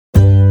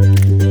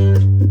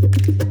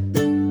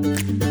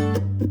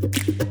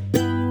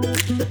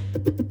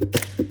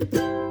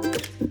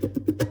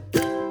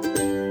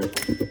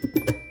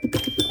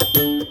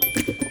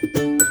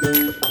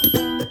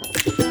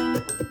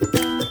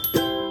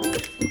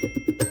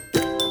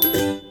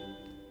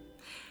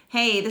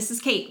Hey, this is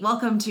Kate.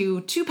 Welcome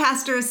to Two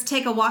Pastors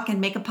Take a Walk and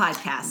Make a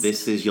Podcast.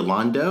 This is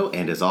Yolando,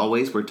 and as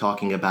always, we're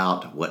talking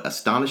about what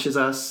astonishes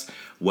us,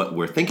 what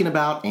we're thinking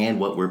about, and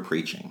what we're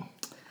preaching.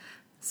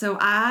 So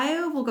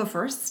I will go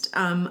first.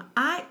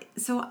 I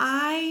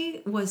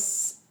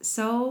was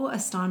so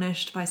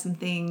astonished by some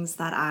things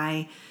that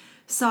I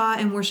saw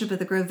in worship at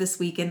the Grove this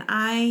week, and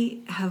I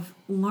have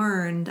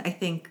learned, I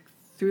think,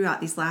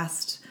 throughout this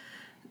last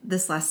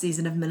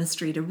season of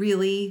ministry to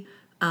really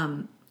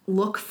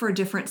look for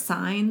different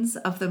signs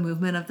of the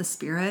movement of the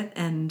Spirit.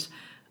 And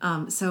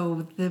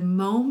so the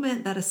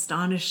moment that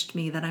astonished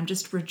me, that I'm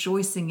just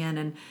rejoicing in,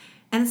 and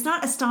it's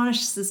not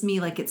astonishes me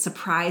like it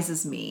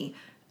surprises me,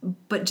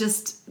 but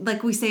just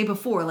like we say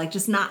before, like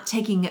just not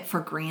taking it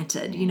for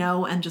granted, you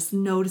know, and just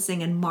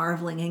noticing and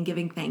marveling and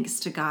giving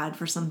thanks to God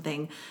for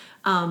something.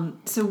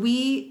 So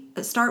we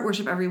start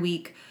worship every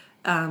week.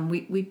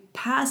 We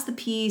pass the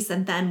piece,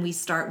 and then we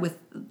start with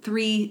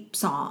 3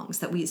 songs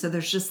so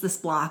there's just this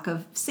block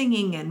of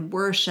singing and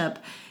worship,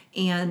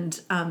 and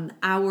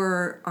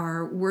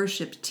our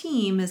worship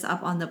team is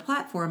up on the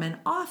platform, and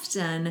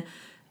often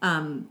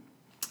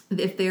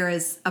if there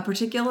is a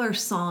particular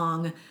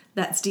song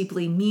that's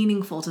deeply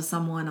meaningful to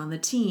someone on the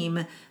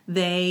team,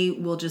 they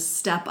will just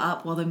step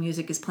up while the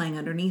music is playing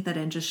underneath it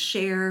and just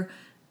share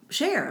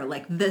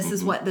like, this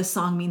is what this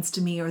song means to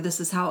me, or this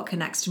is how it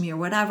connects to me, or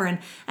whatever. And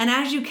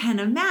as you can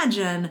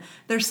imagine,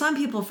 there's some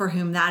people for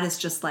whom that is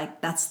just like,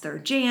 that's their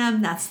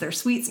jam, that's their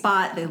sweet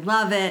spot, they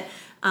love it.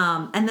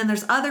 And then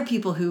there's other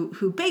people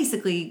who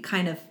basically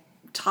kind of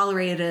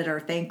tolerate it or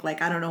think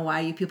like, I don't know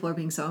why you people are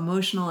being so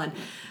emotional. And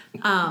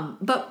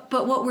but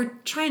what we're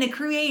trying to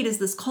create is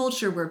this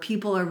culture where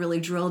people are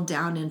really drilled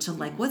down into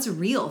like, what's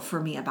real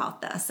for me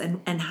about this,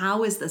 and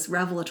how is this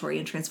revelatory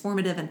and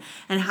transformative,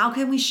 and how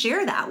can we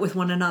share that with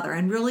one another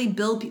and really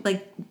build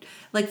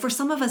like for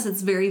some of us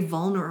it's very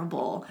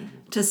vulnerable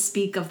to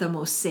speak of the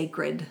most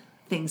sacred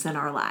things in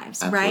our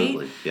lives.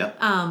 Absolutely. Right? Yep.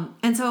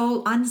 And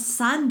so on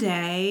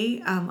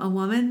Sunday, a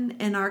woman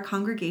in our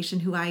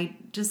congregation who I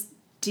just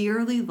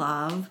dearly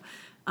love,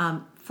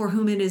 for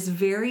whom it is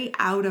very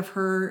out of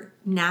her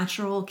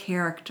natural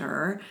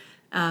character,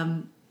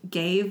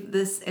 gave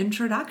this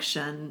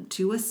introduction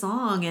to a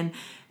song.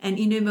 And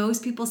you know,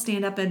 most people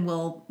stand up and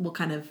will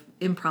kind of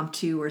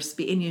impromptu or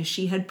speak. And you know,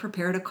 she had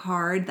prepared a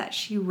card that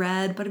she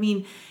read. But I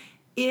mean,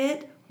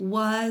 it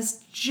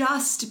was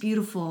just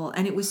beautiful.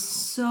 And it was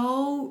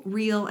so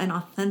real and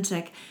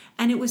authentic.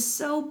 And it was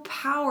so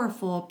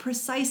powerful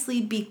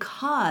precisely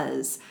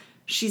because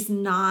she's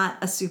not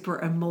a super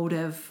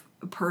emotive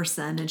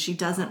person, and she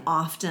doesn't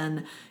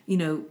often, you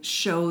know,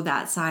 show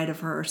that side of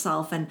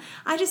herself. And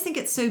I just think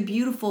it's so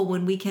beautiful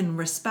when we can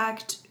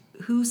respect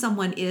who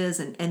someone is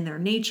and their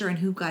nature and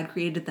who God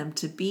created them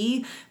to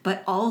be,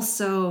 but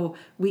also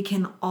we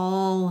can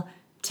all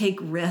take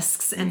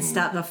risks and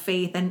step of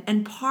faith.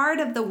 And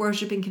part of the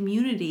worshiping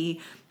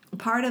community,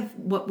 part of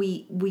what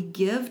we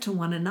give to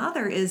one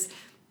another is,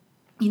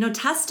 you know,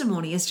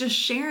 testimony is just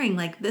sharing,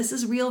 like, this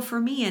is real for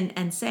me,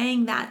 and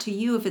saying that to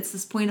you, if it's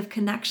this point of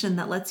connection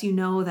that lets you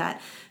know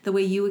that the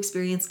way you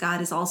experience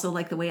God is also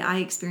like the way I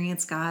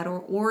experience God,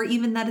 or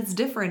even that it's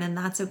different, and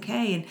that's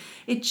okay. And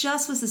it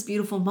just was this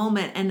beautiful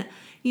moment. And,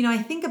 you know, I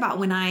think about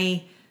when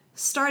I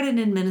started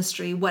in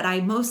ministry, what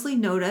I mostly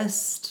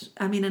noticed,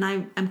 I mean, and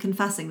I'm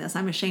confessing this,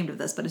 I'm ashamed of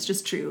this, but it's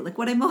just true. Like,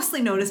 what I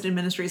mostly noticed in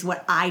ministry is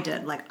what I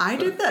did. Like, I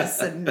did this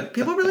and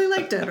people really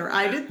liked it, or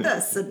I did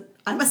this and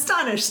I'm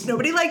astonished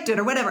nobody liked it,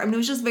 or whatever. I mean, it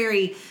was just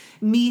very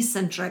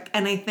me-centric.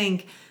 And I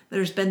think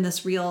there's been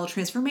this real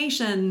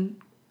transformation,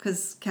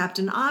 because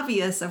Captain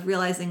Obvious, of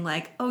realizing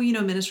like, oh, you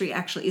know, ministry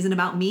actually isn't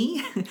about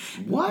me.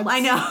 What? I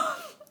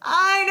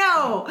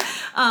know.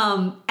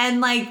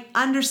 And like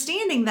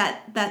understanding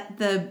that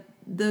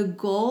the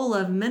goal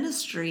of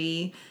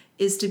ministry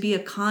is to be a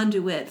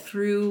conduit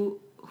through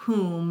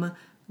whom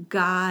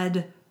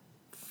God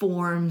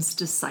forms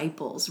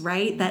disciples,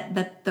 right?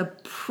 That the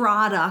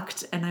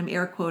product, and I'm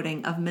air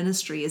quoting, of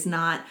ministry is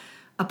not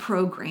a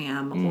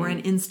program or an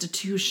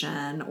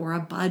institution or a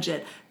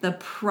budget. The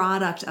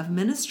product of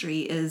ministry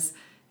is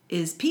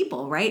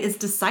people, right? It's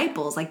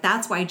disciples. Like,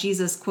 that's why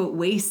Jesus, quote,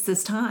 wastes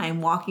his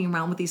time walking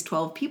around with these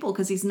 12 people,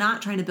 because he's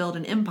not trying to build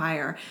an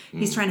empire.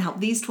 He's trying to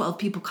help these 12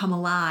 people come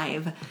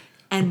alive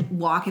and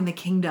walk in the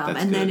kingdom.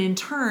 That's and good. then in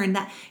turn,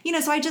 that, you know,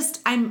 so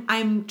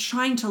I'm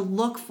trying to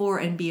look for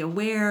and be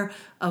aware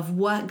of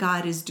what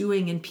God is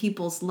doing in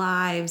people's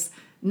lives,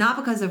 not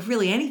because of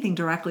really anything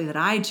directly that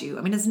I do.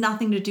 I mean, it's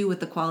nothing to do with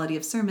the quality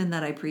of sermon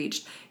that I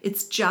preached.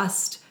 It's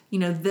just, you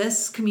know,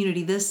 this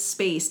community, this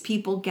space,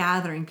 people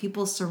gathering,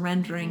 people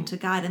surrendering to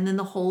God, and then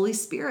the Holy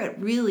Spirit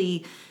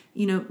really,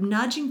 you know,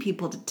 nudging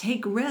people to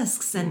take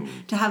risks and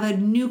to have a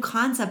new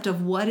concept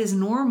of what is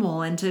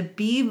normal, and to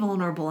be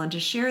vulnerable and to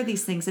share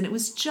these things. And it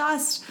was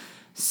just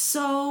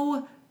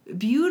so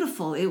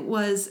beautiful. It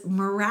was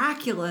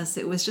miraculous.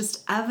 It was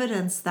just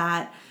evidence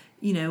that,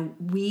 you know,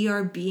 we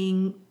are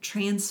being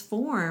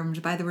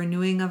transformed by the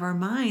renewing of our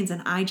minds.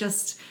 And I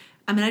just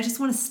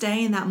want to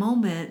stay in that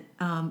moment.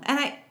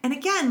 And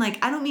again,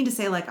 like, I don't mean to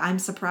say like I'm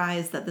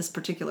surprised that this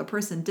particular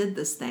person did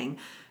this thing,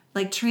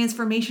 Like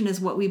transformation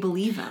is what we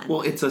believe in.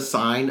 Well, it's a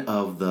sign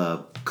of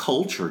the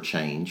culture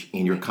change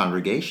in your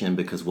congregation,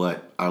 because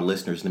what our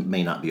listeners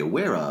may not be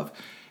aware of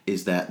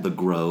is that the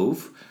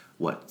Grove,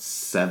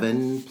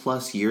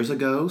 7+ years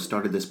ago,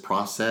 started this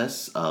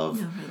process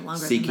of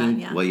seeking. Than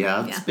that,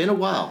 Well, it's been a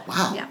while.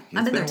 Wow. Yeah,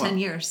 I've been there 10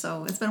 years,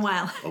 so it's been a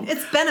while. Oh.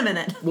 It's been a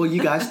minute. Well,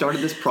 you guys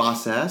started this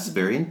process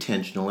very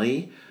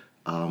intentionally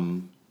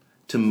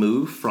to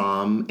move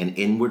from an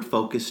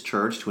inward-focused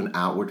church to an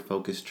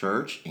outward-focused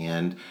church,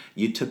 and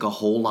you took a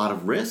whole lot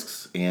of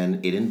risks,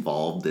 and it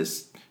involved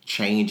this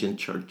change in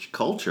church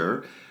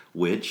culture,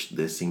 which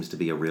this seems to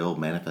be a real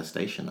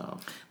manifestation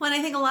of. Well, and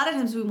I think a lot of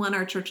times we want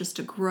our churches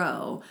to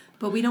grow,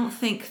 but we don't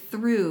think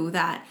through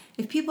that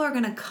if people are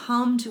going to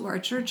come to our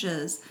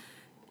churches,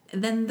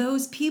 then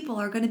those people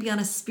are going to be on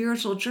a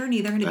spiritual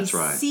journey. They're going to be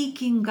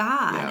seeking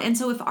God. Yeah. And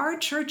so if our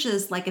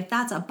churches, like if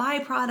that's a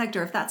byproduct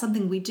or if that's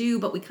something we do,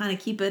 but we kind of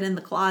keep it in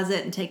the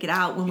closet and take it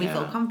out when we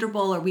feel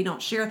comfortable or we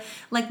don't share,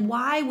 like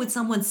why would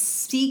someone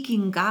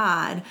seeking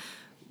God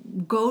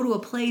go to a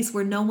place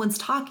where no one's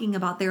talking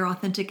about their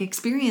authentic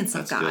experience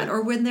of God,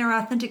 or when their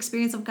authentic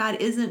experience of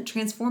God isn't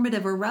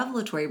transformative or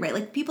revelatory, right?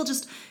 Like people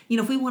just,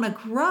 if we want to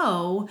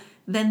grow,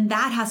 then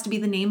that has to be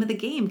the name of the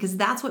game, because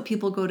that's what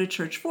people go to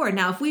church for.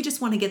 Now, if we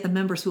just want to get the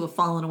members who have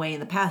fallen away in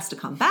the past to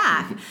come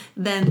back,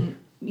 then,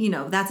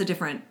 that's a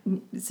different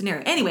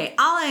scenario. Anyway,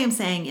 all I am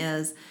saying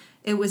is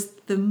it was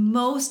the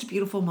most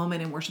beautiful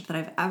moment in worship that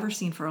I've ever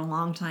seen for a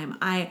long time.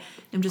 I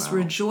am just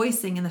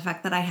rejoicing in the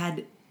fact that I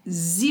had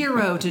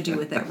zero to do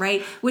with it,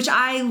 right? Which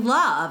I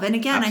love. And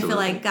again, Absolutely. I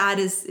feel like God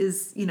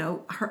is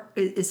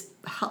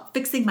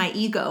fixing my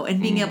ego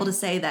and being able to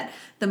say that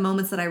the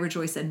moments that I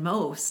rejoice in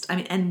most,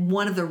 and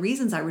one of the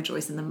reasons I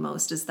rejoice in the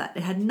most is that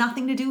it had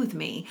nothing to do with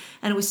me.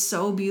 And it was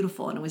so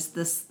beautiful. And it was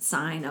this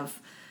sign of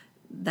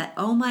that,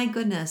 oh my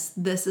goodness,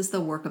 this is the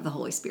work of the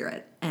Holy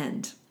Spirit.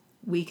 And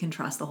we can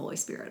trust the Holy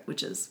Spirit,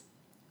 which is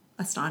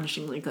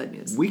astonishingly good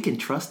news. We can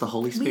trust the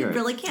Holy Spirit. We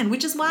really can,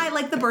 which is why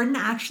the burden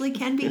actually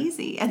can be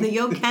easy and the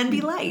yoke can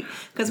be light,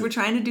 because we're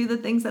trying to do the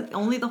things that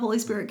only the Holy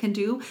Spirit can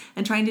do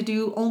and trying to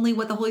do only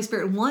what the Holy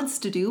Spirit wants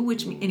to do,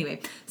 which anyway.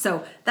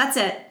 So that's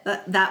it.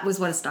 That was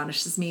what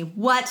astonishes me.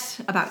 What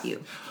about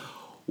you?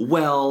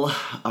 Well,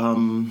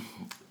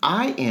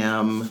 I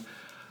am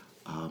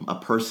a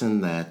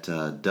person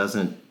that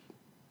doesn't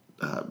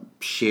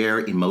share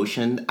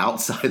emotion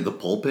outside the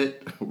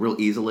pulpit real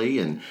easily,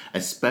 and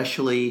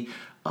especially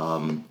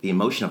the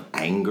emotion of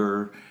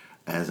anger.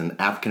 As an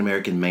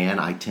African-American man,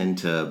 I tend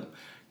to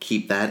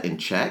keep that in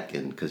check,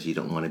 and because you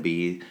don't want to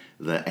be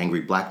the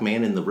angry black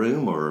man in the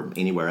room or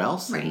anywhere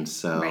else. Right. And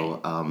so,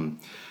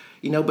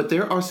 but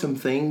there are some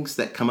things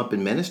that come up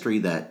in ministry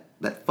that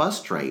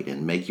frustrate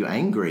and make you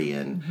angry,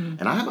 and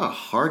I have a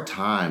hard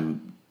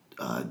time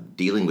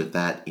dealing with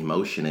that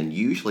emotion, and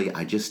usually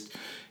I just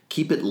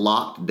keep it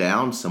locked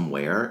down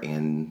somewhere,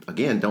 and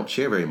again, don't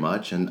share very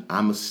much. And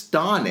I'm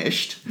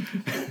astonished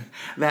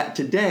that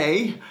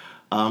today,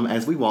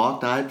 as we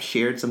walked, I've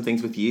shared some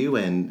things with you,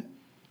 and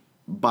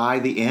by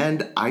the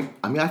end,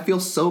 I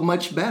feel so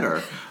much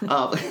better.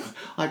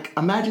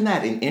 Imagine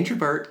that an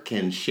introvert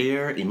can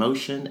share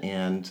emotion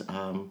and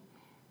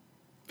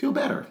feel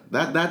better.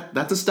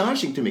 That's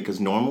astonishing to me, because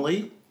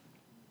normally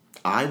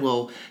I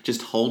will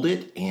just hold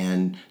it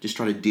and just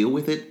try to deal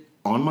with it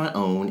on my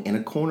own in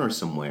a corner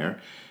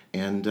somewhere.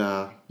 And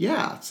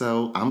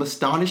so I'm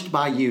astonished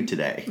by you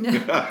today.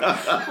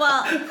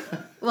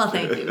 Well,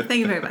 thank you. Thank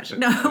you very much.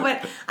 No,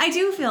 but I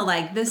do feel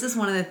like this is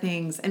one of the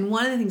things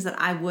that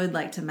I would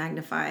like to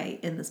magnify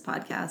in this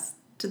podcast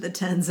to the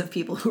tens of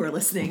people who are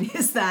listening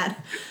is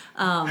that,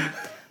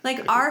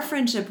 our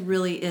friendship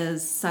really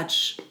is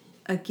such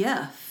a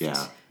gift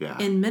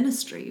in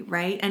ministry,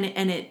 right?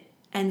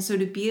 And so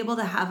to be able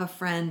to have a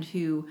friend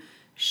who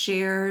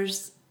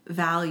shares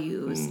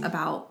values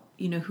about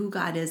who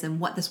God is and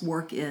what this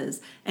work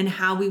is and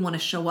how we want to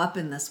show up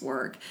in this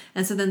work.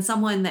 And so then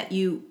someone that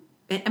usually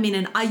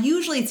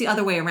it's the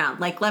other way around.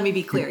 Let me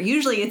be clear.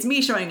 Usually it's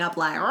me showing up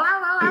like, rah,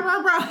 rah,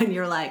 rah, rah, and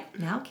you're like,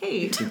 now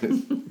Kate,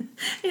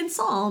 in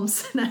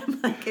Psalms. And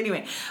I'm like,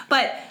 anyway,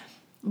 but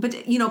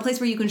a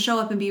place where you can show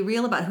up and be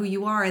real about who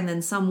you are. And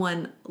then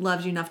someone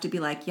loves you enough to be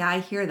like, yeah, I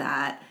hear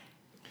that.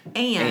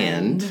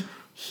 And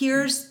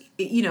here's,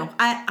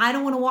 I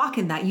don't want to walk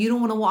in that. You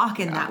don't want to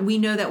walk in that. We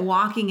know that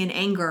walking in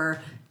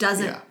anger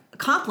doesn't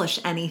accomplish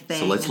anything.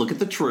 So let's look at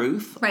the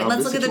truth. Right.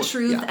 Let's look at the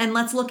truth, and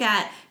let's look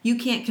at, you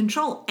can't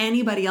control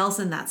anybody else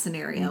in that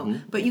scenario,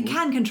 but you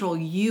can control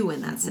you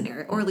in that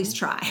scenario, or at least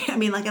try.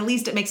 At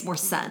least it makes more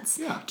sense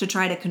to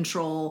try to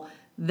control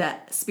the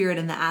spirit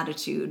and the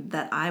attitude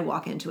that I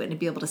walk into it, and to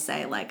be able to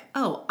say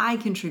oh, I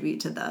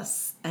contribute to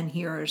this, and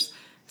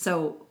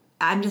so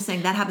I'm just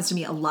saying that happens to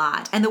me a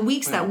lot. And the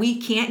weeks that we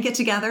can't get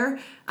together,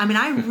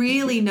 I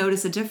really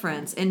notice a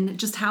difference in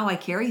just how I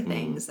carry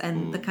things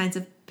and the kinds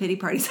of pity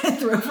parties I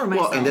throw for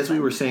myself. Well, and as we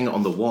were saying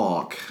on the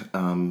walk,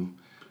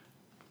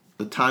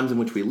 the times in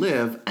which we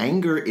live,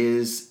 anger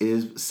is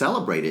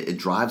celebrated. It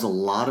drives a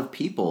lot of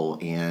people,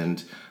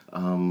 and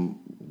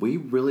we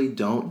really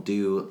don't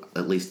do,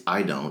 at least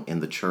I don't, in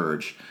the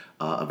church,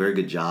 a very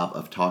good job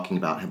of talking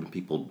about having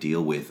people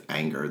deal with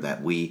anger,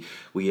 that we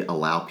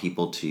allow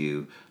people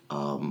to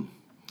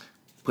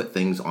put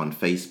things on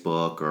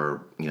Facebook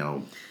or,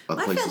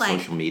 other places, like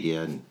social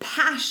media. And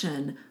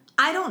passion.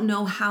 I don't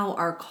know how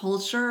our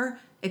culture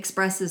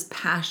expresses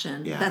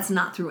passion that's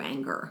not through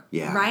anger.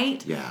 Yeah.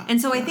 Right? Yeah. And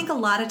so I think a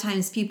lot of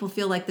times people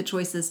feel like the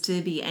choice is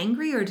to be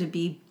angry or to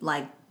be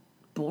like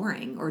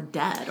boring or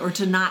dead or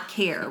to not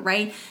care,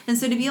 right? And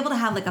so to be able to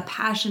have like a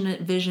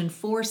passionate vision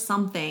for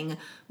something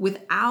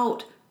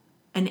without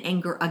an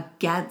anger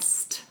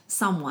against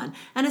someone,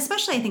 and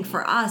especially I think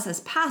for us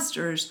as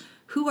pastors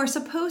who are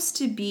supposed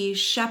to be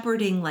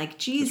shepherding like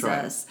Jesus,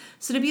 right.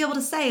 So to be able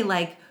to say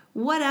like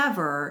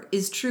whatever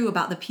is true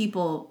about the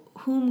people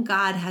whom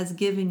God has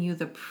given you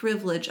the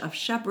privilege of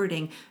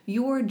shepherding,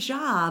 your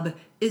job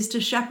is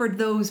to shepherd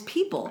those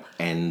people.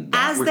 And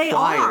that as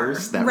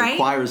requires, they are, right?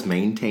 requires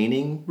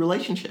maintaining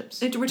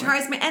relationships. It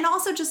requires, right? And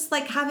also just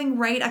like having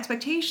right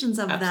expectations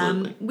of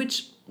Absolutely. them,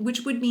 which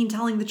would mean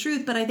telling the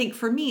truth. But I think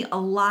for me, a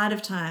lot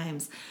of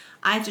times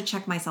I have to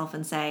check myself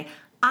and say,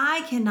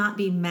 I cannot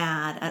be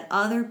mad at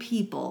other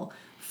people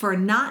for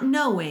not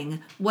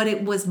knowing what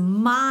it was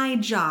my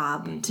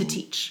job to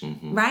teach,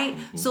 right?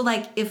 So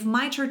like if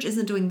my church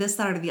isn't doing this,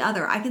 that, or the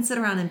other, I can sit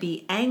around and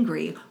be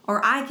angry,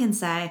 or I can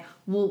say,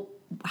 well,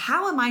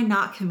 how am I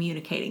not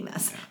communicating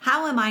this?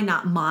 How am I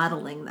not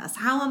modeling this?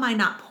 How am I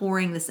not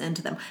pouring this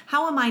into them?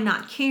 How am I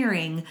not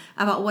caring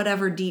about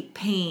whatever deep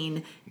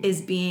pain is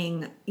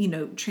being,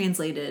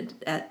 translated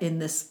in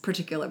this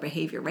particular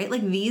behavior, right?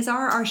 Like these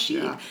are our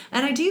sheep. Yeah.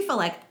 And I do feel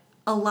like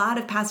a lot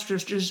of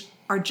pastors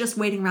are just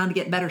waiting around to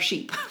get better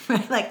sheep,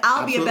 right? Like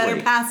I'll be a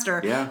better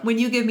pastor when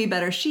you give me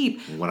better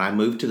sheep. When I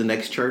move to the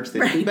next church,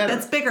 they'll be better.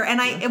 That's bigger. And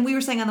and we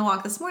were saying on the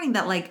walk this morning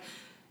that like,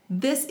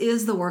 this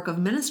is the work of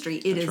ministry.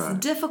 It is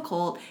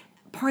difficult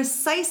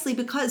precisely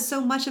because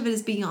so much of it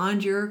is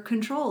beyond your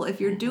control.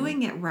 If you're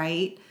doing it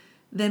right,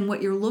 then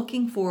what you're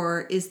looking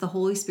for is the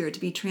Holy Spirit to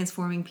be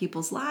transforming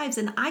people's lives.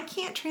 And I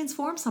can't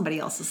transform somebody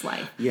else's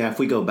life. Yeah, if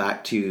we go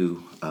back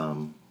to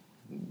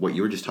what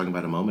you were just talking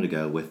about a moment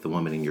ago with the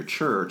woman in your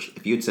church,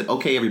 if you had said,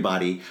 okay,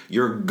 everybody,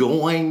 you're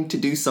going to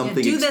do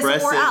something do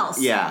expressive. This or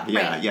else.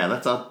 Yeah.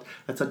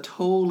 That's a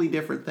totally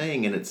different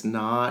thing, and it's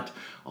not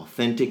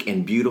authentic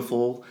and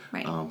beautiful.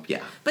 Right.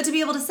 But to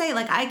be able to say,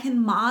 like, I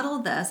can model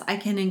this, I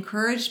can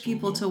encourage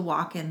people to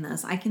walk in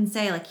this. I can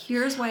say, like,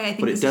 here's why I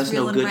think this is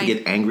real and right. But it does no good to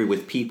get angry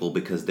with people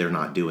because they're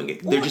not doing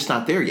it. They're just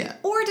not there yet.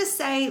 Or to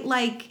say,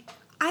 like,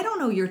 I don't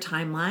know your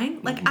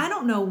timeline. Like, I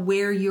don't know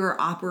where you're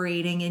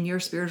operating in your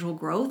spiritual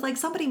growth. Like,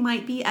 somebody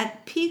might be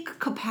at peak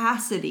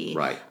capacity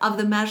of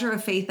the measure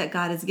of faith that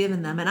God has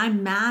given them. And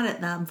I'm mad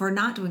at them for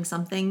not doing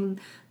something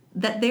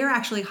that they're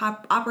actually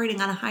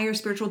operating on a higher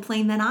spiritual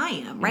plane than I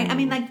am, right? I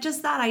mean, like,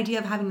 just that idea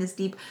of having this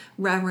deep,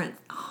 reverent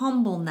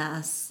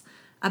humbleness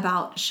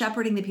about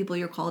shepherding the people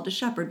you're called to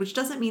shepherd, which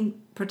doesn't mean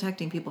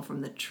protecting people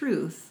from the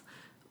truth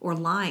or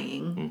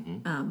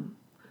lying,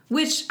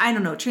 which, I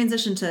don't know,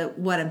 transition to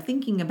what I'm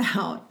thinking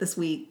about this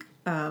week.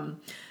 I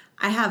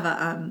have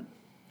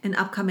an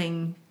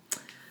upcoming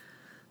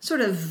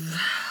sort of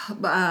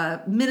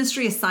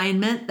ministry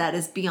assignment that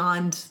is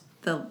beyond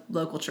the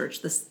local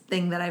church. This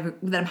thing that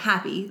I'm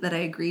happy that I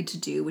agreed to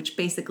do, which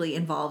basically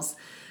involves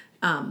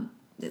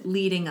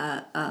leading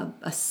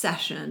a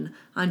session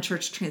on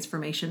church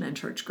transformation and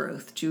church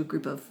growth to a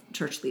group of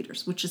church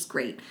leaders, which is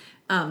great.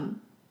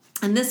 And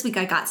this week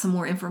I got some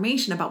more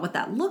information about what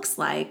that looks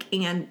like,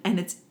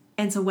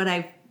 and so what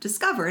I've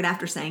discovered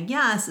after saying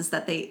yes is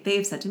that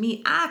they've said to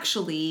me,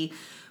 actually,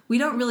 we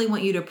don't really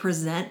want you to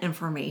present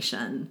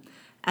information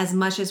as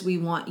much as we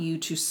want you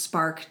to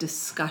spark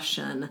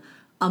discussion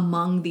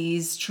among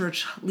these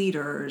church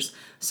leaders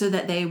so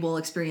that they will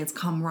experience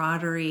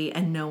camaraderie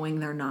and knowing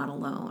they're not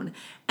alone.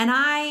 And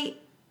I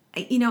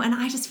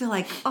just feel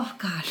like, oh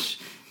gosh,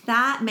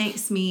 that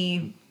makes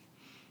me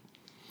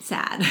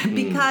sad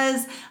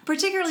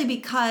particularly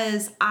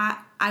because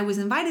I was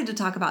invited to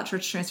talk about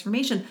church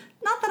transformation.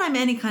 Not that I'm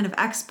any kind of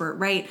expert,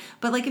 right?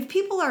 But like if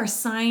people are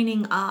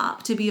signing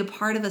up to be a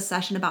part of a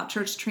session about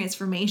church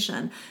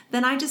transformation,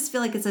 then I just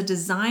feel like it's a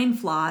design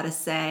flaw to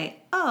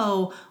say,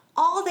 oh,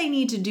 all they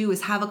need to do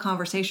is have a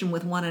conversation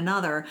with one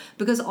another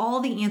because all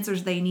the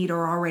answers they need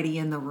are already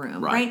in the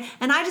room, right?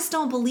 And I just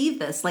don't believe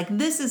this. Like,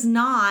 this is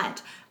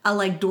not a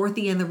like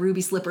Dorothy and the Ruby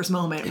Slippers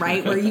moment,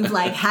 right? Where you've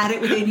like had it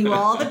within you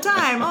all the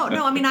time. Oh,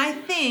 no, I mean, I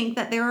think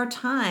that there are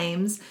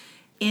times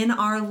in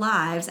our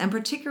lives, and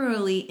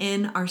particularly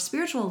in our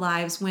spiritual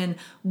lives, when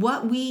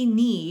what we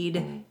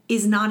need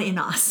is not in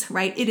us,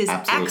 right? It is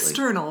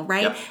external,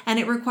 right? Yep. And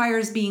it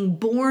requires being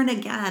born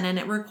again, and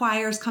it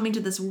requires coming to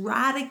this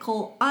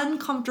radical,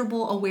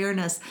 uncomfortable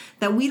awareness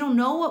that we don't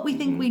know what we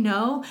think we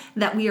know,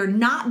 that we are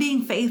not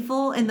being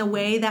faithful in the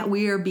way that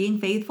we are being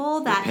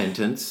faithful. That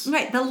repentance.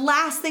 Right. The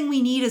last thing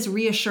we need is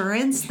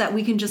reassurance that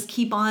we can just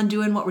keep on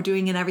doing what we're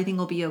doing and everything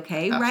will be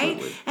okay,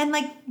 right? And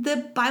like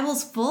the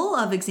Bible's full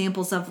of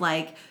examples of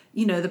like,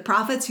 the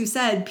prophets who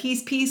said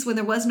peace, peace when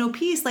there was no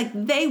peace, like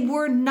they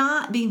were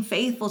not being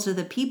faithful to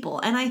the people.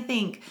 And I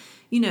think,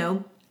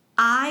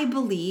 I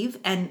believe,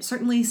 and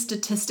certainly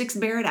statistics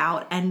bear it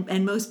out,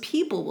 and most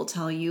people will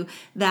tell you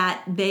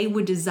that they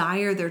would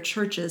desire their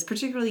churches,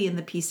 particularly in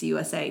the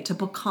PCUSA, to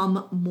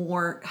become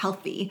more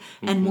healthy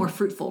and more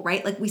fruitful,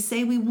 right? Like we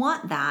say we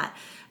want that.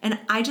 And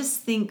I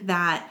just think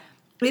that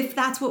if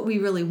that's what we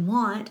really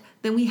want,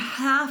 then we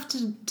have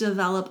to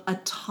develop a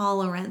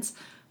tolerance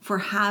for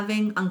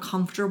having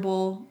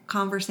uncomfortable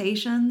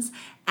conversations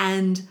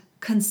and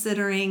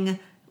considering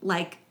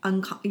like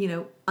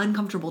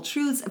uncomfortable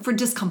truths for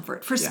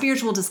discomfort, for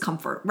spiritual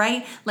discomfort,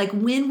 right? Like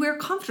when we're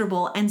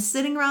comfortable and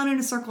sitting around in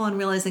a circle and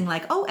realizing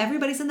like, oh,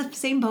 everybody's in the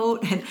same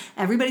boat and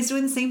everybody's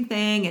doing the same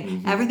thing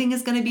and everything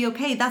is going to be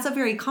okay. That's a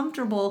very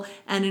comfortable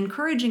and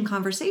encouraging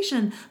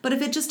conversation. But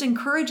if it just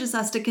encourages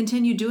us to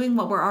continue doing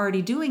what we're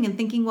already doing and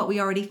thinking what we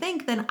already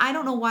think, then I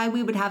don't know why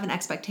we would have an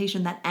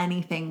expectation that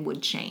anything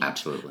would change.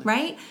 Absolutely.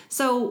 Right?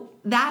 So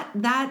that,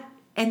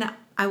 and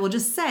I will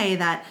just say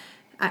that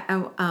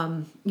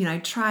I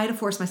try to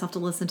force myself to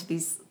listen to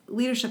these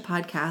leadership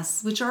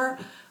podcasts, which are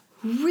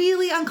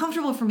really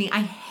uncomfortable for me. I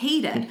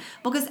hate it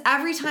because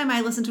every time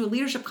I listen to a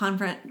leadership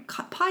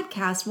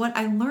podcast, what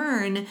I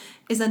learn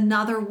is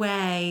another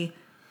way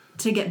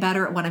to get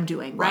better at what I'm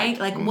doing, right?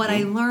 Like what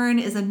I learn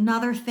is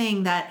another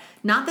thing that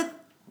not that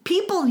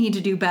people need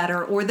to do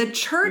better or the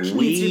church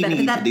needs to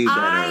do better, but that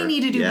I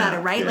need to do better,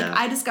 right? Like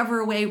I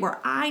discover a way where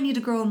I need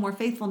to grow in more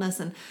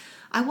faithfulness. And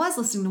I was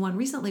listening to one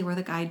recently where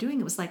the guy doing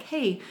it was like,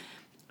 hey,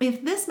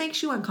 if this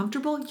makes you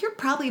uncomfortable, you're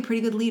probably a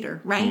pretty good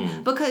leader,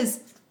 right? Because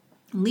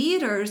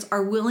leaders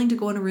are willing to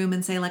go in a room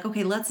and say like,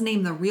 okay, let's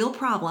name the real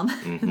problem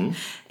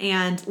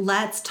and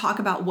let's talk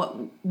about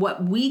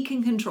what we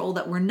can control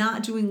that we're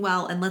not doing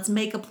well and let's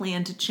make a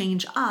plan to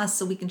change us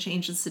so we can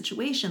change the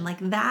situation. Like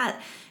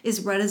that is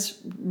what is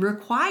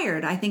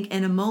required, I think,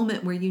 in a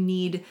moment where you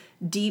need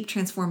deep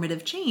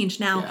transformative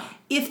change. Now,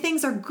 if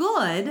things are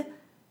good,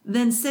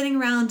 then sitting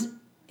around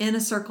in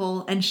a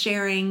circle and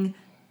sharing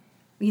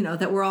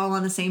that we're all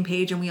on the same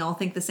page and we all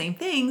think the same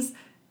things,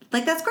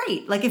 like that's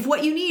great. Like if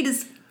what you need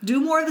is do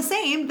more of the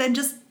same, then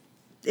just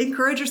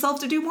encourage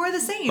yourself to do more of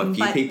the same. But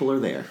few people are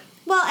there.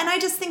 Well, and I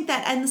just think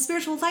that in the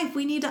spiritual life,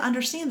 we need to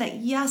understand that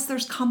yes,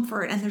 there's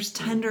comfort and there's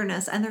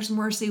tenderness and there's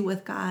mercy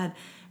with God.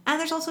 And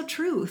there's also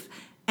truth.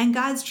 And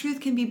God's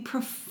truth can be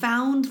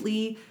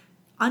profoundly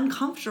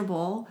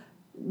uncomfortable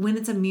when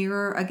it's a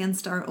mirror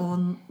against our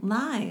own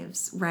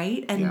lives,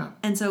 right?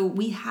 And so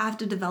we have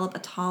to develop a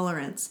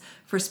tolerance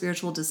for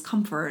spiritual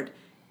discomfort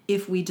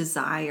if we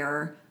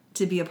desire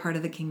to be a part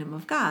of the kingdom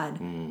of God.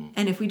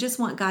 And if we just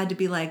want God to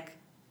be like,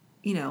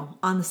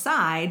 on the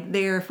side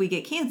there if we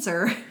get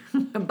cancer,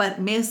 but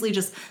mostly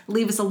just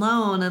leave us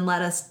alone and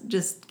let us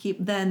just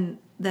keep, then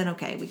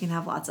okay, we can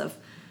have lots of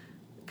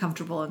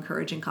comfortable,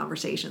 encouraging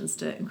conversations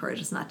to encourage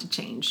us not to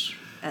change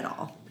at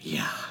all.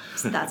 Yeah.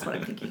 So that's what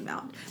I'm thinking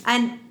about.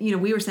 And,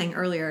 we were saying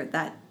earlier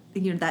that,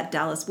 that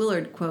Dallas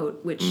Willard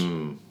quote, which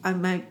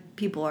my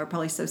people are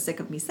probably so sick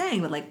of me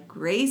saying, but like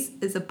grace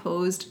is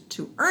opposed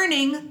to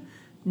earning,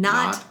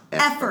 not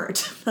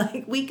effort.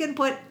 Like we can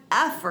put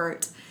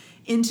effort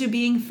into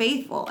being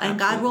faithful and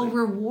God will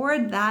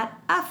reward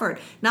that effort,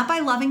 not by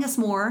loving us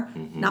more,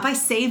 not by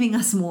saving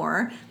us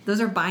more. Those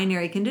are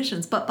binary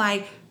conditions, but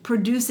by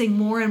producing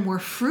more and more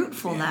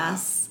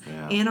fruitfulness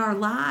in our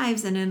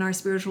lives and in our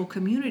spiritual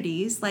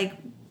communities. Like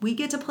we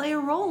get to play a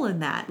role in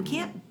that. We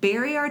can't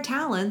bury our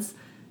talents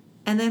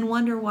and then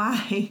wonder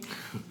why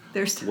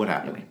there's what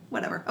happened. Anyway,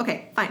 whatever.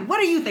 Okay, fine. What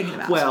are you thinking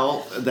about?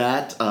 Well,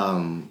 that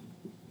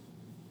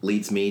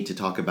leads me to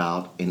talk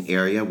about an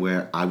area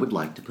where I would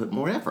like to put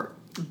more effort.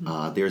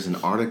 There's an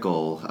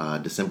article,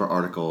 December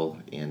article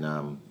in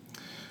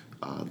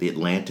the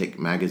Atlantic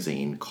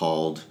magazine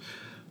called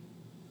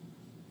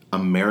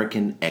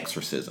American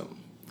Exorcism.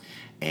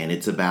 And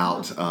it's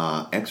about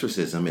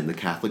exorcism in the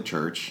Catholic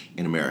Church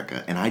in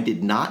America. And I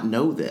did not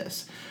know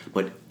this,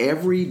 but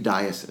every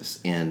diocese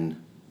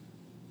in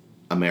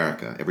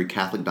America, every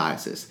Catholic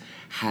diocese,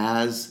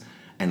 has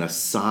an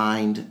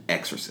assigned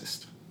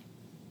exorcist.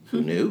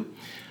 Who knew?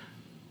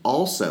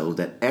 Also,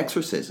 that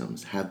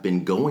exorcisms have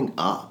been going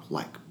up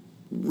like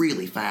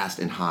really fast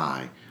and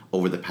high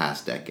over the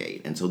past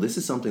decade. And so this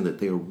is something that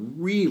they're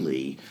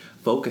really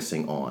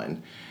focusing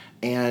on.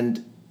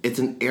 And it's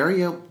an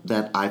area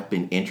that I've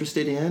been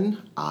interested in.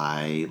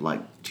 I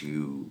like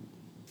to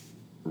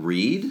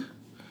read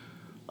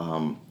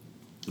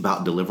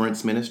about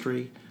deliverance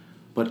ministry,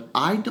 but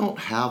I don't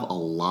have a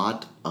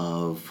lot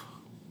of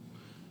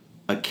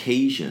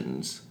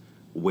occasions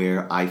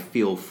where I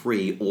feel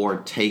free or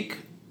take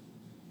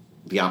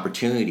the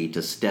opportunity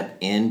to step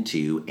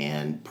into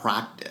and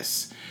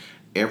practice.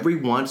 Every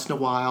once in a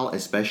while,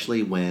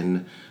 especially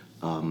when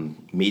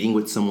meeting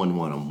with someone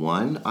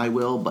one-on-one, I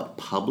will, but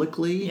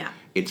publicly,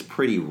 it's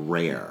pretty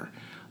rare.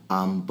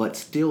 But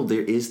still,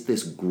 there is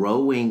this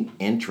growing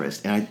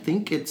interest. And I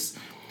think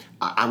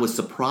I was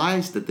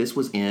surprised that this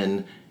was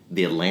in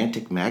the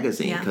Atlantic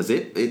magazine because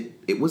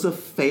it was a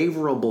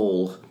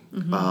favorable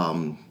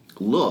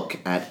look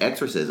at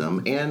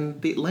exorcism.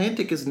 And the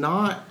Atlantic is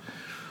not...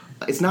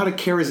 It's not a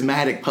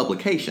charismatic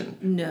publication.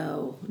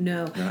 No.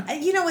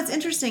 What's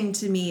interesting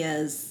to me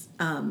is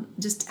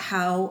just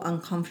how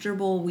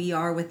uncomfortable we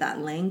are with that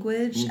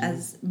language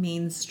as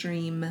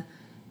mainstream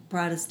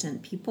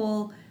Protestant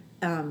people.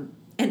 And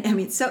I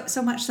mean,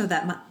 so much so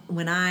that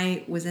when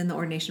I was in the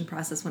ordination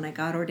process, when I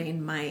got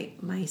ordained,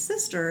 my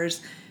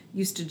sisters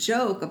used to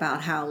joke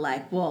about how,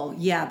 like, well,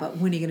 yeah, but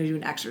when are you going to do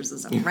an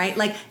exorcism, right?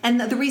 Like, and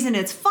the reason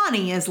it's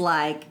funny is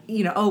like,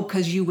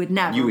 because you would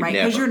never, right?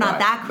 Because you're not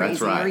that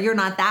crazy, or you're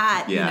not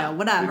that,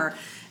 whatever.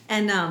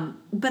 And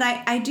but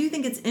I do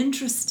think it's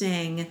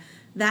interesting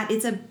that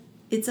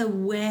it's a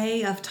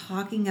way of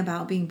talking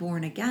about being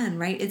born again,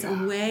 right? It's a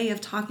way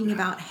of talking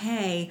about,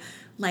 hey,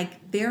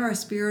 like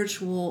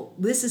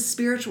this is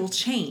spiritual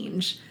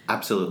change.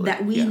 Absolutely.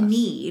 That we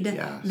need,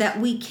 that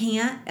we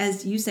can't,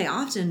 as you say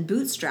often,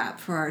 bootstrap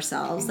for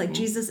ourselves. Like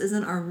Jesus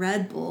isn't our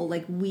Red Bull.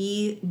 Like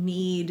we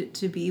need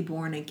to be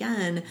born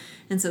again.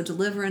 And so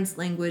deliverance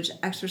language,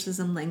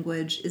 exorcism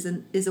language is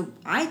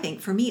I think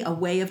for me, a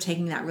way of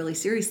taking that really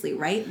seriously,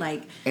 right?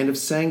 Like, and of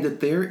saying that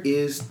there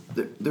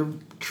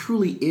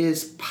truly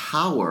is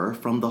power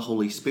from the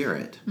Holy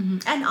Spirit.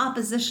 And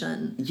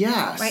opposition.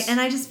 Yes. Right. And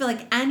I just feel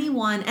like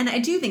anyone, and I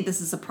do think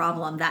this is a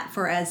problem that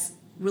for as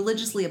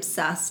religiously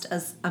obsessed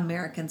as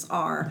Americans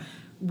are,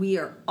 we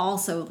are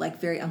also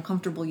like very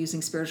uncomfortable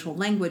using spiritual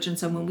language. And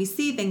so when we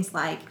see things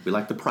like, we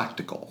like the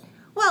practical.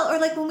 Well, or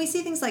like when we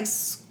see things like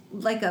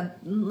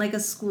a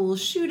school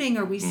shooting,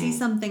 or we see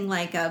something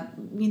like an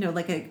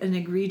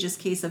egregious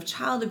case of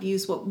child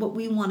abuse, what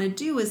we want to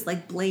do is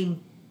like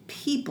blame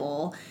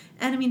people.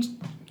 And I mean,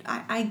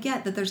 I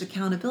get that there's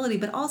accountability,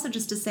 but also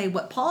just to say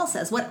what Paul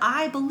says, what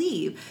I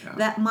believe,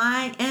 that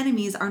my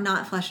enemies are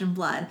not flesh and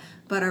blood,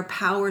 but are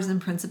powers and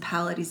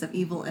principalities of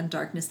evil and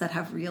darkness that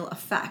have real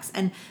effects.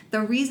 And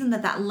the reason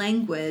that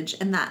language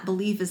and that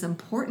belief is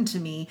important to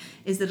me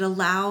is that it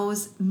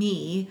allows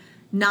me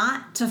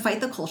not to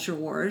fight the culture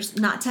wars,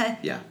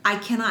 I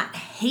cannot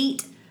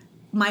hate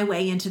my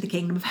way into the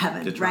kingdom of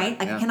heaven,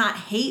 right? I cannot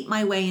hate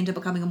my way into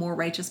becoming a more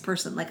righteous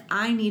person. Like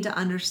I need to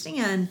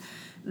understand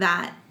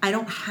that I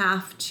don't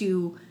have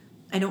to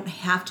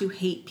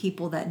hate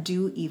people that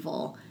do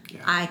evil.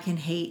 I can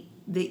hate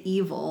the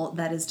evil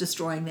that is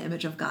destroying the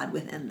image of God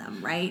within them,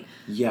 right?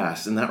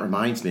 Yes, and that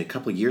reminds me, a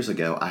couple of years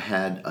ago, I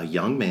had a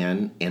young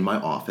man in my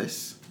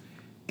office,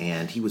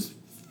 and he was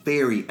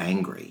very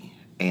angry.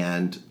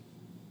 And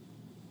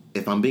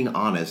if I'm being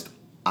honest,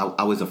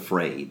 I was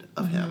afraid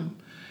of him.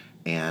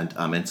 And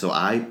so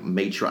I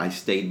made sure I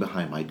stayed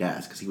behind my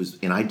desk, because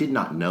and I did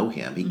not know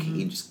him.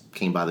 He just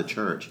came by the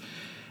church.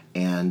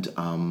 And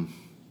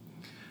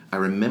I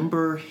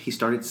remember he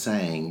started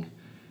saying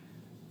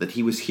that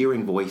he was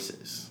hearing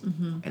voices,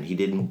 and he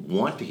didn't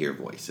want to hear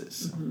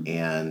voices.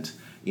 And,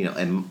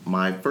 and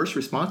my first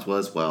response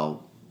was,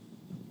 well,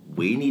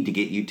 we need to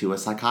get you to a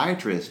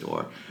psychiatrist,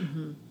 or...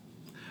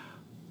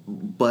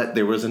 But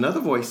there was another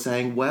voice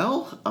saying,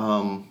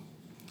 well,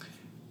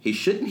 he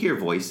shouldn't hear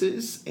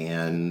voices,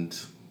 and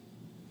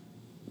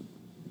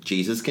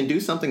Jesus can do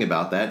something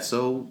about that,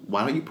 so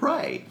why don't you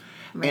pray?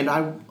 Right.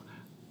 And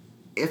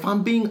if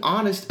I'm being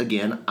honest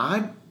again,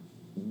 I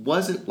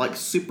wasn't like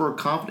super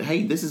confident,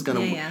 hey, this is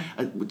going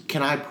to,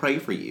 can I pray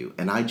for you?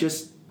 And I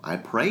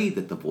prayed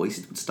that the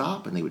voices would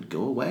stop and they would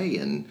go away.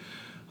 And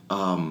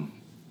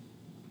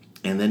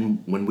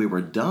then when we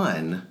were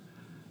done,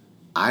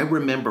 I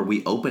remember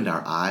we opened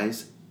our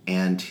eyes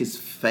and his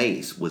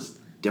face was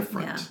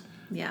different.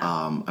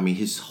 I mean,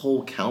 his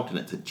whole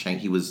countenance had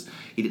changed.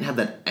 He didn't have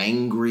that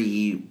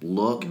angry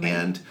look. Right.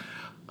 And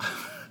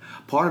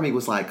part of me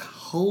was like,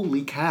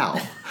 holy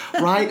cow,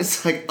 right?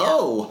 It's like,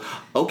 oh,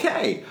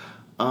 okay.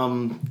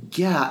 And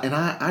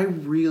I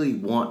really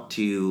want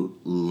to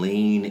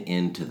lean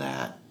into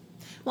that.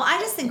 Well, I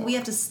just think we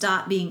have to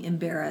stop being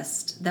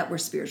embarrassed that we're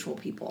spiritual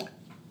people,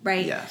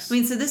 right? Yes. I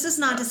mean, so this is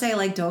not to say,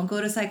 like, don't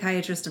go to a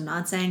psychiatrist. I'm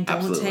not saying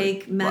don't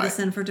take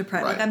medicine for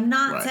depression. Like, I'm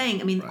not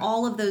saying, I mean,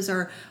 all of those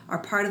are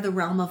part of the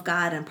realm of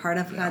God and part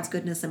of God's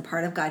goodness and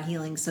part of God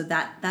healing. So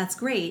that's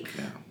great.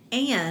 Yeah.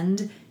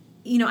 And...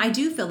 I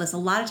do feel this a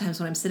lot of times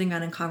when I'm sitting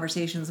around in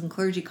conversations and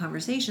clergy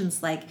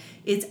conversations, like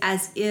it's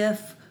as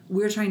if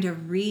we're trying to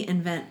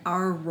reinvent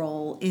our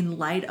role in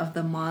light of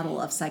the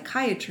model of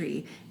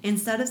psychiatry,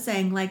 instead of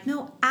saying like,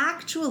 no,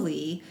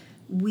 actually,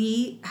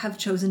 we have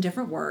chosen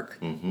different work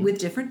with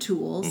different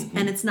tools,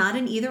 and it's not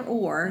an either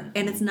or,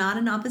 and it's not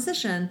an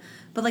opposition.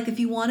 But like, if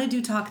you want to do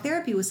talk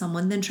therapy with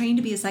someone, then train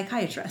to be a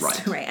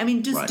psychiatrist, right? I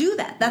mean, just do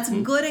that. That's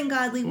good and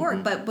godly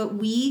work. But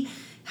we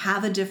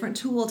have a different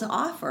tool to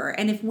offer.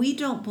 And if we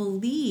don't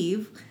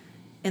believe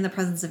in the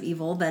presence of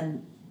evil,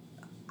 then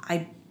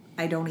I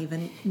don't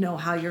even know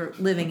how you're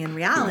living in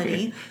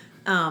reality.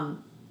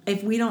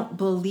 If we don't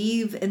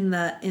believe in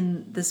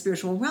the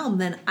spiritual realm,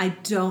 then I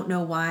don't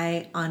know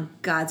why on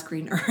God's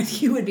green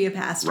earth you would be a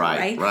pastor,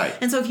 right?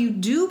 And so if you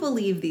do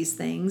believe these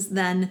things,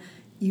 then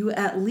you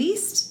at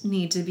least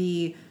need to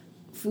be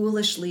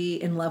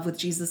foolishly in love with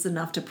Jesus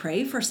enough to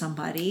pray for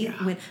somebody.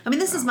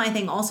 This is my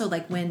thing also,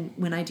 like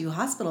when I do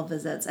hospital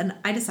visits, and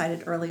I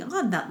decided early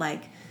on that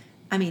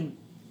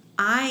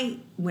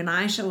when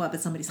I show up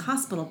at somebody's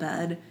hospital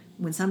bed,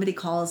 when somebody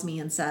calls me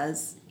and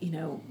says,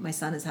 my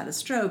son has had a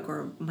stroke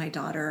or my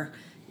daughter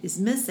is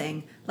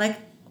missing, like,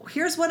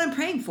 here's what I'm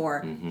praying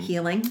for.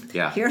 Healing.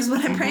 Yeah. Here's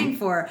what I'm praying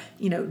for.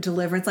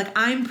 Deliverance. Like,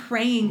 I'm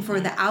praying for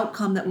the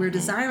outcome that we're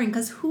desiring,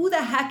 because who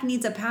the heck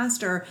needs a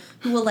pastor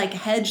who will like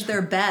hedge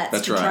their bets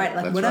That's to right. try,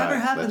 like, That's whatever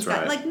right. happens, That's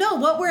God. right. Like, no,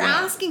 what we're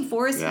asking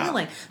for is Yeah.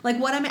 healing. Like,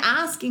 what I'm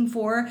asking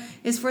for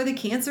is for the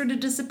cancer to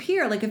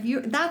disappear. Like,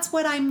 that's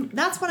what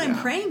I'm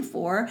praying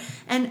for.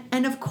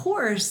 And of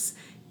course,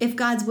 if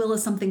God's will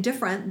is something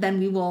different, then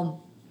we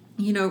will,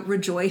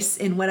 rejoice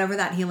in whatever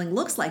that healing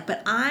looks like.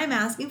 But I'm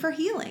asking for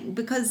healing,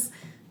 because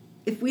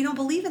if we don't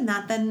believe in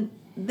that,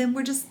 then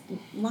we're just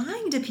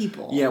lying to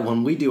people. Yeah,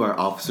 when we do our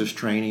officers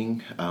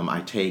training,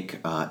 I take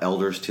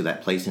elders to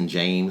that place in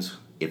James.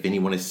 If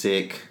anyone is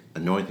sick,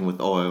 anoint them with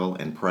oil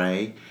and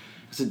pray.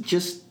 So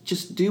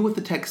just do what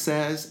the text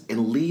says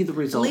and leave the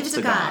results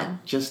to God.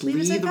 Just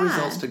leave the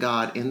results to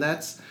God, and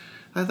that's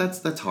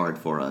hard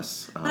for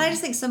us. But I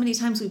just think so many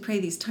times we pray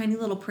these tiny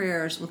little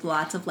prayers with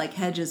lots of like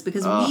hedges,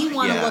 because we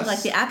want to look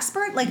like the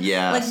expert. Like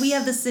we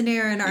have this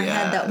scenario in our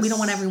head that we don't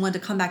want everyone to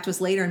come back to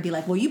us later and be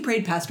like, well, you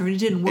prayed, Pastor, and it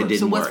didn't work.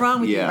 So what's wrong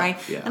with you, right?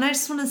 Yeah. And I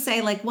just want to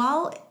say, like,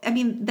 well, I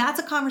mean, that's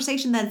a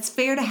conversation that's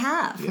fair to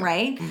have,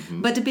 right?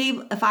 But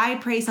if I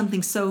pray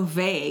something so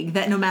vague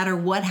that no matter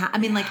what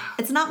like,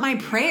 it's not my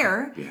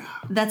prayer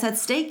that's at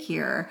stake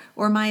here,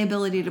 or my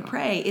ability to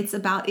pray. It's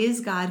about, is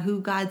God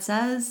who God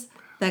says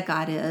that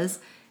God is?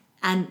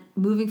 And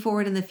moving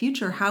forward in the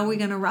future, how are we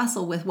going to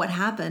wrestle with what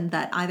happened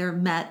that either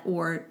met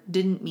or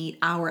didn't meet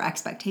our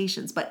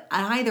expectations? But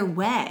either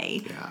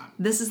way,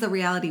 this is the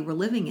reality we're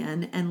living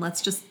in. And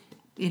let's just,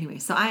 anyway,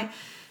 so I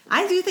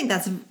do think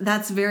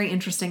that's very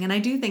interesting. And I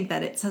do think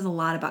that it says a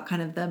lot about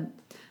kind of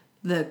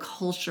the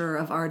culture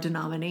of our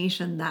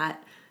denomination,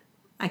 that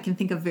I can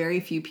think of very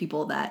few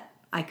people that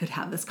I could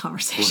have this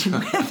conversation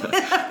with.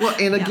 Well,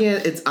 and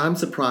again, I'm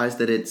surprised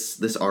that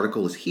this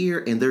article is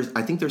here, and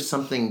I think there's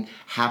something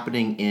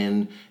happening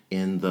in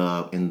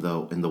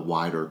the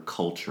wider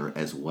culture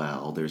as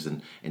well. There's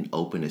an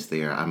openness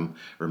there. I'm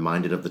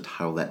reminded of the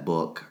title of that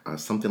book,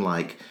 something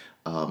like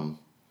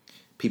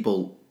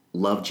people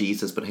love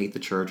Jesus but hate the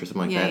church, or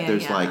something like that.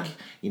 There's like,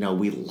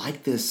 we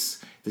like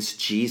this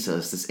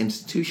Jesus, this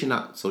institution,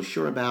 not so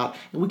sure about,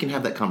 and we can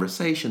have that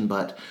conversation,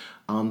 but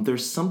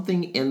there's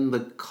something in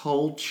the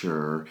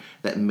culture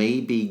that may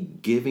be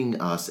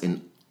giving us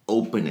an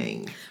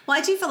opening. Well,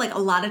 I do feel like a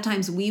lot of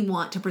times we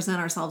want to present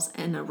ourselves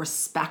in a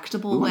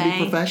respectable way. We want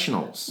to be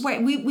professionals.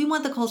 Right. We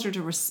want the culture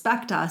to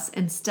respect us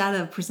instead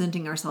of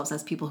presenting ourselves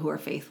as people who are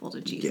faithful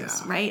to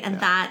Jesus, right? And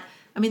that,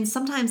 I mean,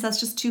 sometimes that's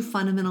just two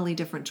fundamentally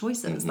different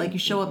choices. Like, you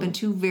show up in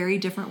two very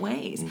different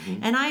ways.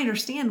 And I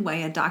understand why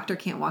a doctor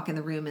can't walk in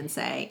the room and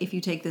say, if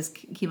you take this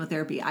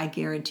chemotherapy, I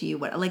guarantee you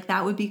what, like,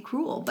 that would be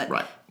cruel.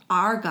 But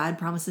our God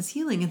promises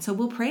healing. And so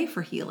we'll pray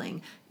for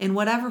healing in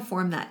whatever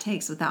form that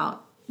takes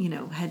without,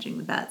 hedging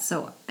the bet.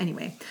 So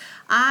anyway,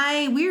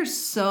 we're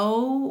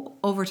so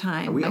over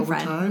time, my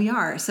friend. Time? We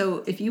are.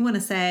 So if you want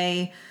to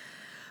say,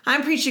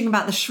 I'm preaching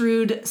about the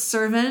shrewd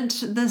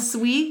servant this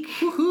week.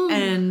 Woo-hoo.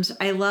 And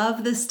I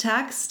love this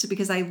text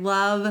because I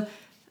love,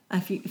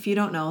 if you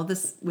don't know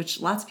this,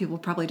 which lots of people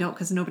probably don't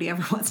because nobody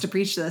ever wants to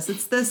preach this,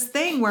 it's this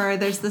thing where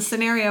there's this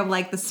scenario of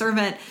like the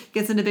servant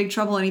gets into big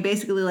trouble and he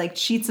basically like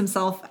cheats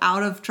himself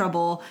out of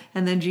trouble,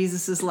 and then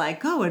Jesus is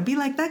like, go and be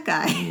like that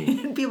guy.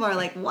 And people are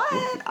like, what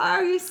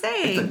are you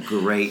saying? It's a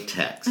great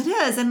text. It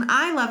is, and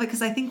I love it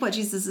because I think what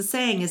Jesus is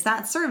saying is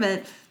that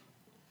servant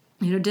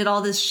did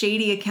all this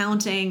shady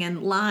accounting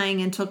and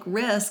lying and took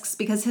risks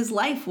because his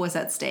life was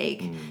at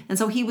stake. And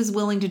so he was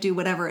willing to do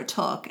whatever it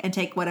took and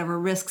take whatever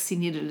risks he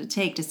needed to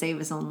take to save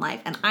his own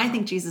life. And I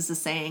think Jesus is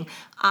saying,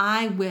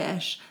 I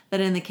wish that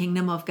in the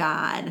kingdom of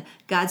God,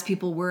 God's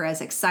people were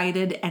as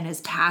excited and as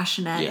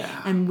passionate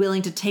and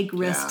willing to take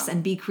risks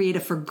and be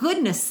creative for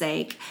goodness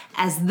sake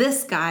as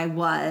this guy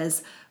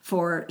was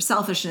for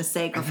selfishness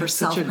sake or for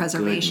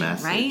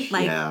self-preservation, right?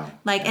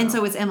 And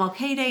so it's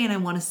MLK Day, and I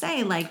want to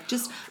say,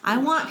 I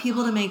want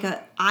people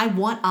to I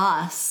want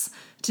us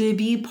to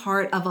be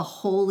part of a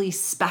holy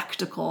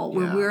spectacle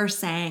where we're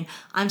saying,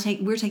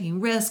 we're taking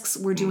risks,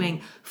 we're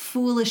doing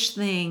foolish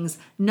things,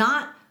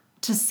 not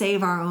to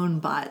save our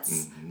own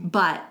butts,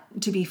 but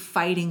to be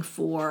fighting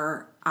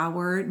for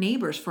our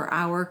neighbors, for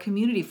our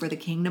community, for the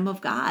kingdom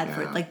of God,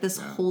 for this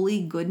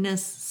holy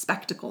goodness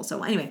spectacle.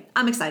 So anyway,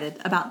 I'm excited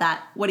about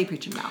that. What are you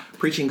preaching about?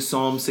 Preaching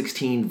Psalm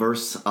 16,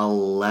 verse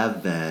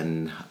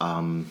 11.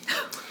 One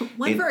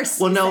verse.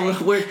 Well, no,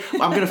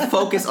 I'm going to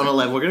focus on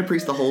 11. We're going to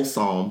preach the whole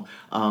psalm.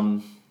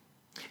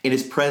 In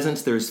his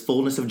presence, there is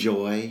fullness of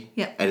joy.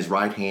 At his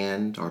right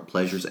hand are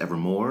pleasures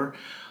evermore.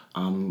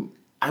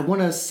 I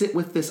want to sit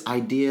with this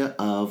idea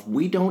of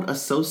we don't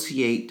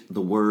associate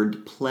the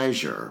word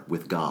pleasure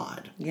with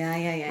God.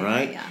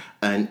 Right?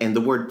 And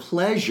the word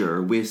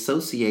pleasure we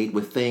associate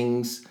with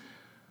things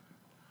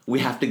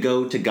we have to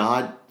go to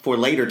God for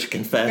later to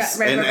confess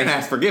and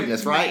ask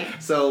forgiveness, right?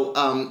 So,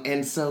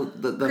 and so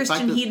the Christian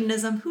fact that,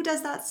 hedonism, who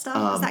does that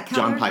stuff? Is that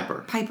Keller? John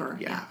Piper. Piper,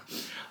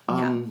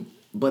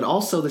 But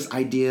also this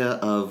idea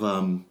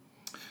of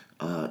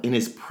in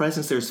his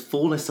presence there's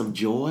fullness of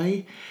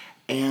joy.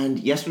 And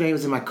yesterday I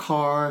was in my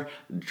car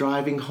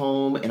driving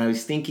home, and I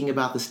was thinking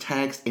about this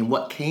text, and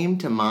what came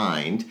to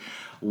mind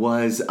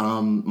was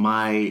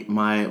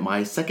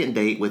my second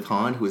date with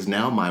Han, who is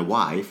now my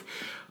wife.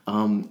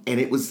 And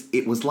it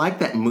was like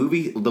that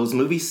movie, those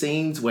movie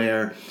scenes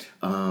where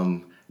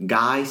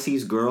guy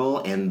sees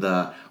girl and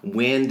the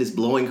wind is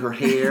blowing her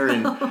hair,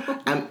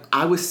 and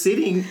I was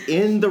sitting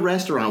in the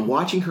restaurant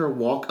watching her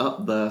walk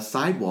up the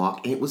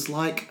sidewalk, and it was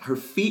like her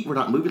feet were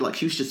not moving, like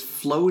she was just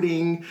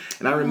floating.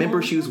 And I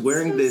remember she was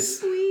wearing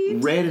this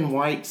red and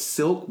white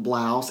silk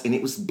blouse, and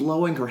it was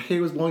blowing, her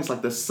hair was blowing. It's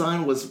like the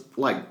sun was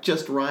like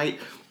just right.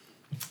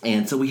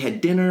 And so we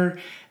had dinner,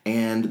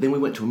 and then we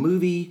went to a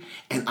movie,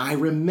 and I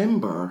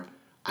remember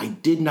I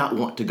did not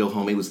want to go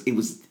home. It was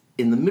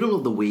in the middle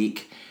of the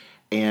week,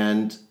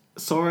 and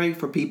sorry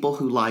for people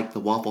who like the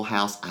Waffle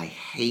House. I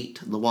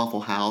hate the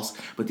Waffle House,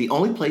 but the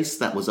only place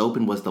that was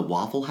open was the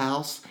Waffle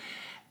House.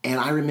 And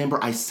I remember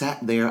I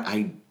sat there,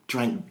 I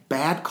drank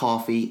bad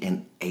coffee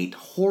and ate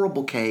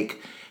horrible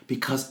cake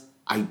because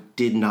I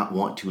did not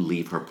want to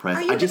leave her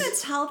presence. Are you going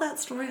to tell that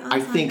story on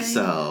Sunday? I think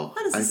so.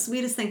 That is the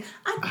sweetest thing.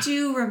 I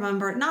do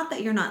remember, not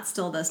that you're not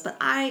still this, but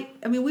I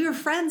mean, we were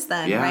friends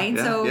then, right?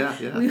 So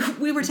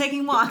we were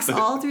taking walks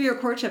all through your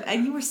courtship,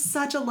 and you were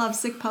such a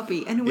lovesick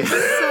puppy. And it was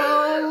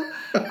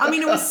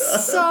it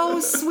was so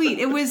sweet.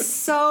 It was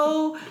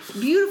so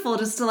beautiful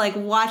just to like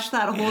watch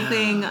that whole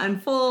thing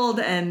unfold.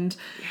 And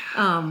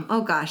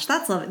oh gosh,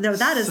 that's lovely. No,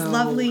 that is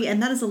lovely,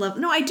 and that is a love.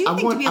 No, I do think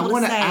to be able to say. I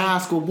want to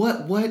ask, well,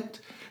 what?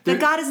 That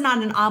God is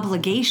not an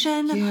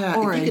obligation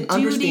or a duty. If you can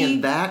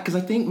understand that, because I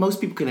think most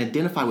people can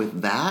identify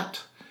with that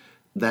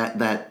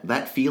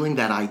feeling,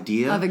 that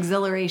idea. Of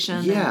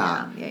exhilaration.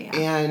 Yeah.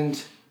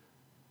 And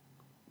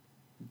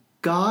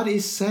God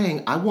is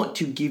saying, I want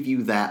to give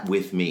you that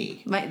with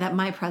me. That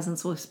my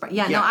presence will spread.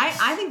 Yeah, yes.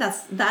 No, I think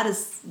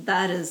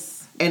that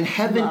is. And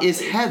heaven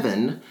is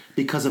heaven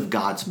because of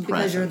God's presence.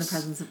 Because you're in the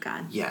presence of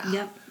God. Yeah.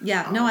 Yep.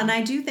 Yeah. No, and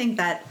I do think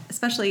that,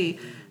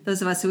 especially those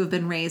of us who have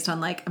been raised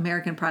on like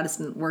American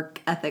Protestant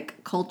work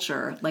ethic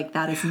culture, like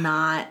that's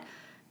not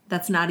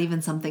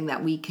even something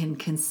that we can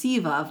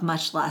conceive of,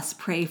 much less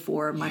pray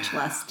for, much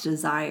less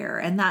desire.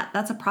 And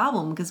that's a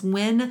problem, because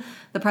when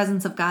the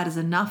presence of God is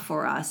enough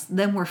for us,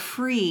 then we're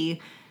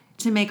free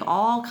to make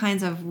all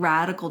kinds of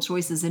radical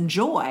choices in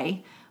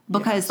joy.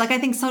 Because like I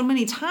think so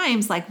many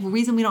times, like the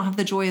reason we don't have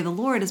the joy of the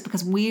Lord is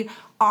because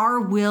our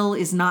will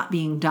is not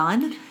being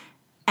done.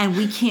 And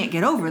we can't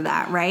get over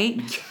that, right?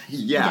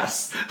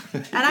 Yes.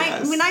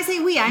 And when I say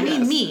we, I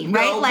mean me,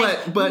 right? No,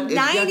 like but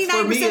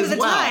 99% of the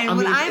time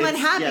when I'm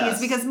unhappy,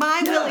 it's because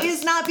my will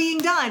is not being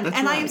done. That's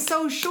and right. I am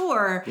so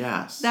sure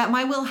that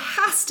my will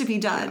has to be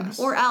done,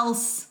 or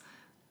else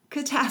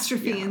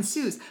catastrophe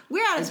ensues.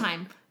 We're out of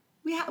time.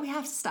 We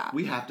have to stop.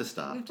 We have to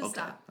stop.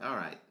 Stop. All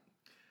right.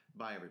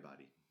 Bye,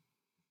 everybody.